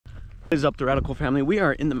What is up, the Radical family? We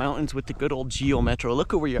are in the mountains with the good old Geo Metro.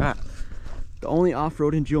 Look at where you're at. The only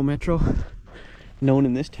off-roading Geo Metro known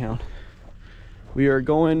in this town. We are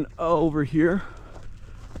going over here.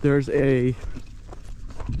 There's a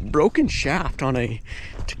broken shaft on a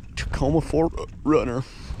Tacoma 4Runner.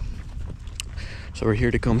 So we're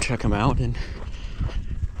here to come check them out and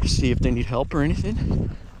see if they need help or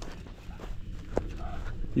anything.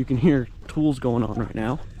 You can hear tools going on right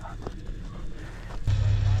now.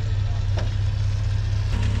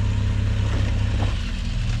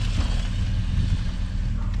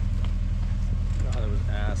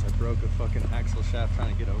 I broke a fucking axle shaft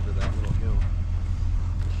trying to get over that little hill.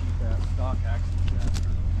 Cheap ass stock axle shaft for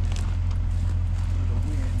the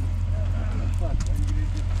wind. Fuck, and you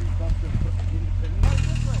didn't just pre-bump them independently.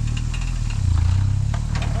 This way.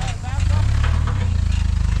 Alright, back up.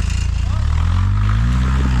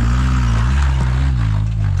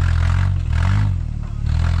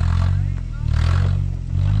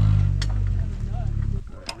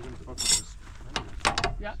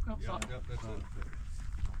 Yeah, no, stop. Yep, that's it.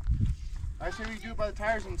 I say we do it by the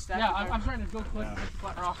tires and stack. Yeah, I'm trying to go quick with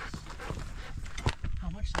flat rocks. How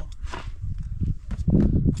much though?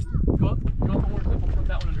 Go up more, we'll put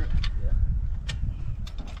that one under it. Yeah.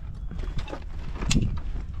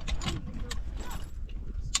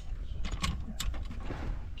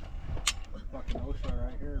 Fucking OSHA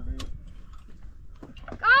right here, dude.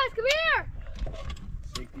 Guys, come here!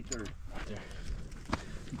 Safety third. Right there.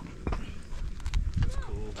 That's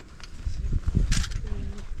cool.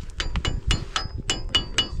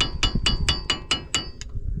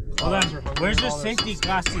 Hold on, where's the safety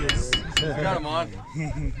glasses? I got them on.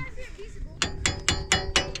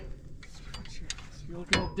 You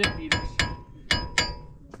look little dick eaters.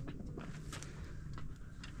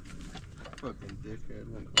 Fucking dickhead.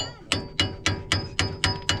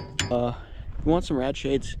 If you want some rad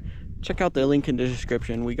shades, check out the link in the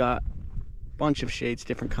description. We got a bunch of shades,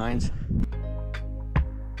 different kinds.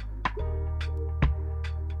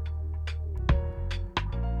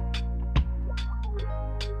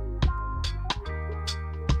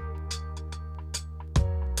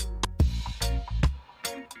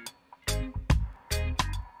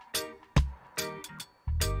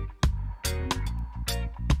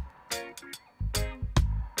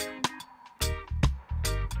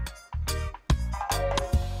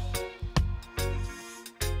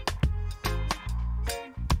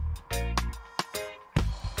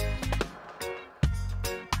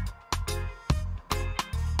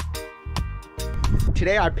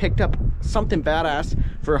 Today I picked up something badass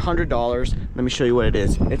for $100. Let me show you what it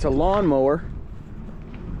is. It's a lawnmower,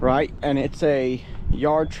 right? And it's a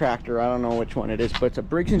yard tractor. I don't know which one it is, but it's a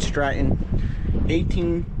Briggs & Stratton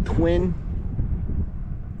 18 twin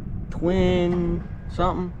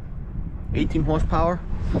something, 18 horsepower.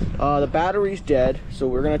 The battery's dead, so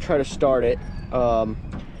we're gonna try to start it.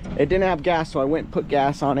 It didn't have gas, so I went and put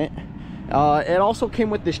gas on it. It also came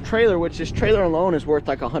with this trailer, which this trailer alone is worth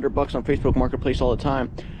like $100 on Facebook Marketplace all the time.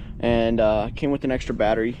 And came with an extra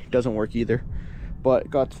battery. Doesn't work either. But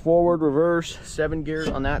got forward, reverse, 7 gears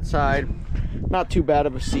on that side. Not too bad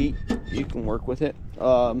of a seat. You can work with it.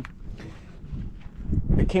 It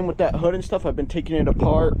came with that hood and stuff. I've been taking it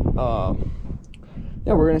apart. Yeah,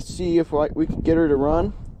 we're gonna see if we can get her to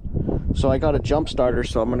run. So I got a jump starter,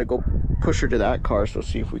 so I'm gonna go push her to that car. So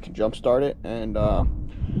see if we can jump start it and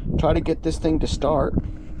try to get this thing to start.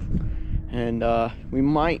 And we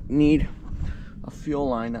might need a fuel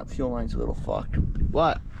line. That fuel line's a little fucked,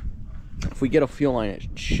 but if we get a fuel line, it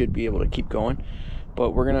should be able to keep going.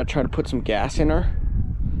 But we're gonna try to put some gas in her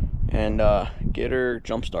and get her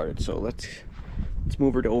jump started. So let's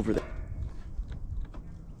move her to over there.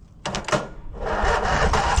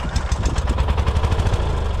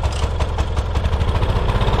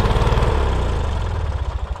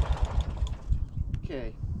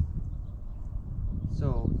 Okay,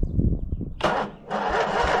 so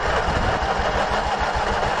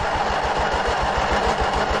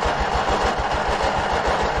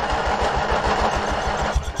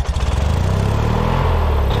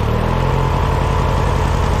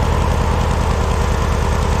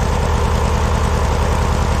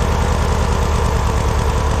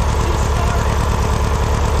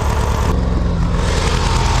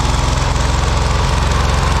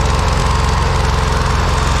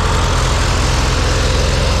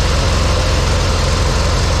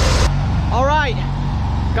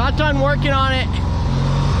got done working on it,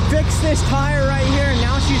 fixed this tire right here, and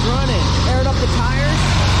now she's running. Aired up the tires.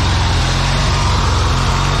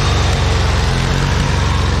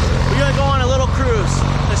 We're gonna go on a little cruise.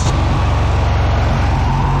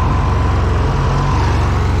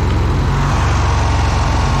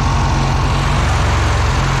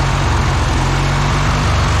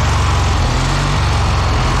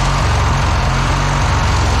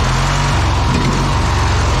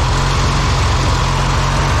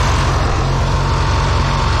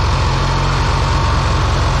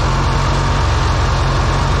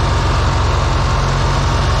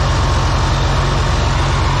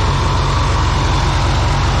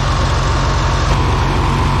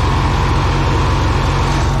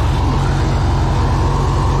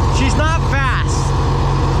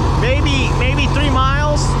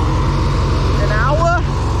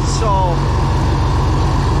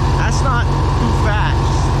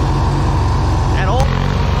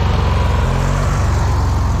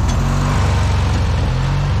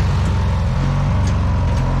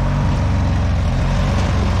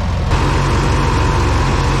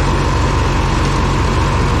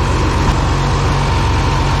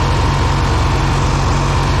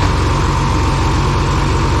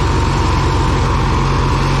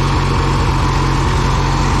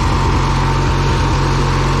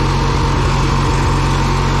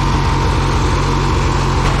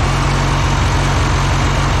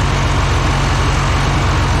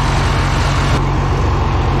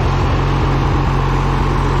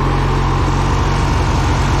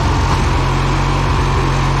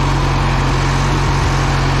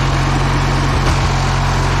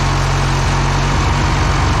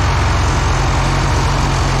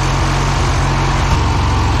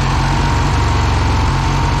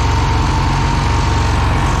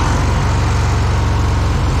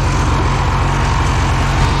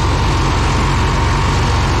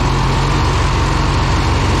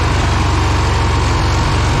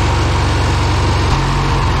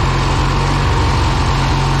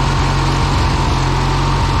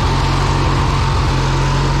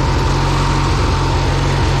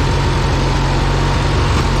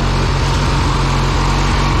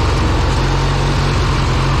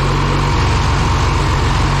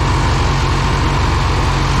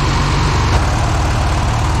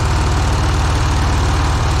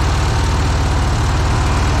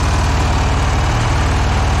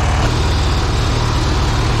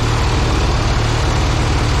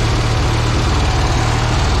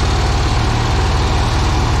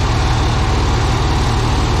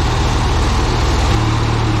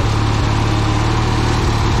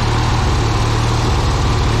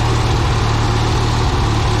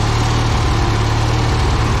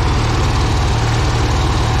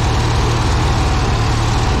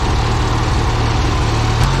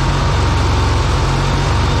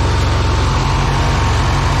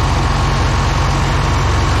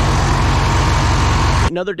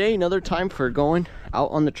 another day, another time for going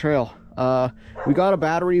out on the trail. We got a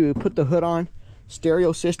battery, we put the hood on,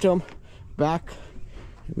 stereo system, back,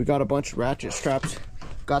 we got a bunch of ratchet straps,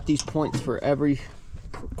 got these points for every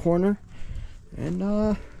corner, and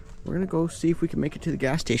we're gonna go see if we can make it to the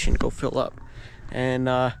gas station, go fill up,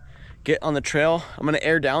 and get on the trail. I'm gonna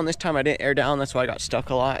air down this time. I didn't air down, that's why I got stuck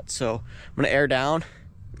a lot, so I'm gonna air down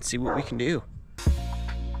and see what we can do.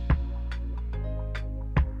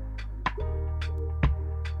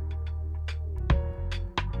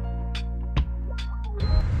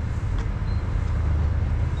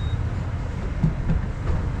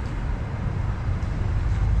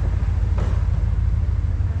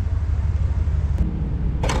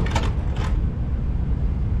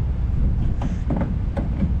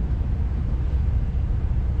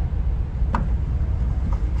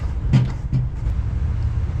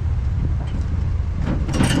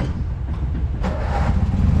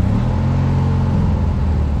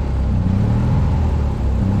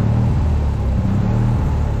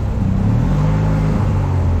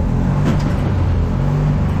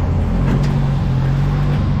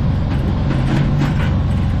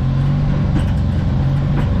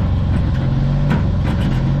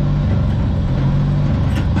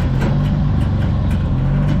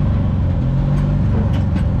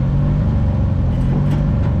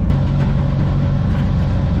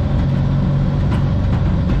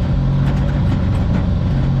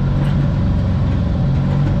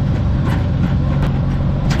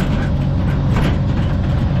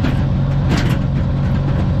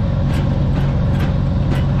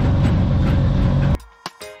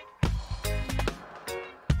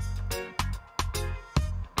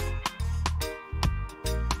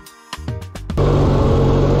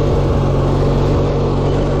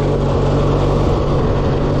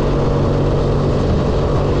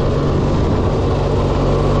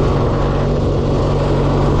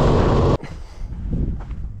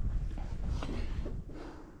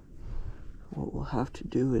 What we'll have to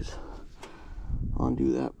do is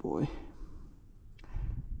undo that boy.